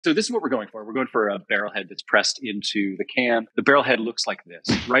So this is what we're going for. We're going for a barrel head that's pressed into the can. The barrel head looks like this.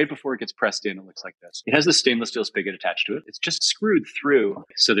 Right before it gets pressed in, it looks like this. It has the stainless steel spigot attached to it. It's just screwed through.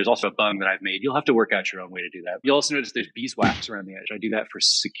 So there's also a bung that I've made. You'll have to work out your own way to do that. You'll also notice there's beeswax around the edge. I do that for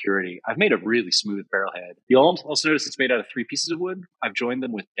security. I've made a really smooth barrel head. You'll also notice it's made out of 3 pieces of wood. I've joined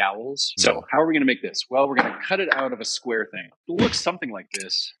them with dowels. So how are we going to make this? Well, we're going to cut it out of a square thing. It looks something like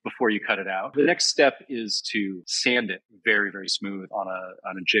this before you cut it out. The next step is to sand it very, very smooth on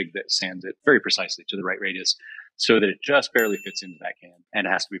a jig that sands it very precisely to the right radius so that it just barely fits into that can and it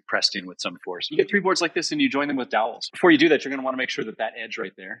has to be pressed in with some force. You get 3 boards like this and you join them with dowels. Before you do that, you're going to want to make sure that that edge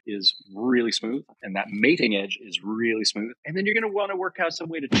right there is really smooth and that mating edge is really smooth. And then you're going to want to work out some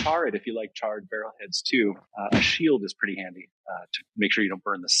way to char it if you like charred barrel heads too. A shield is pretty handy to make sure you don't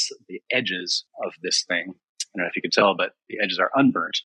burn the edges of this thing. I don't know if you can tell, but the edges are unburnt.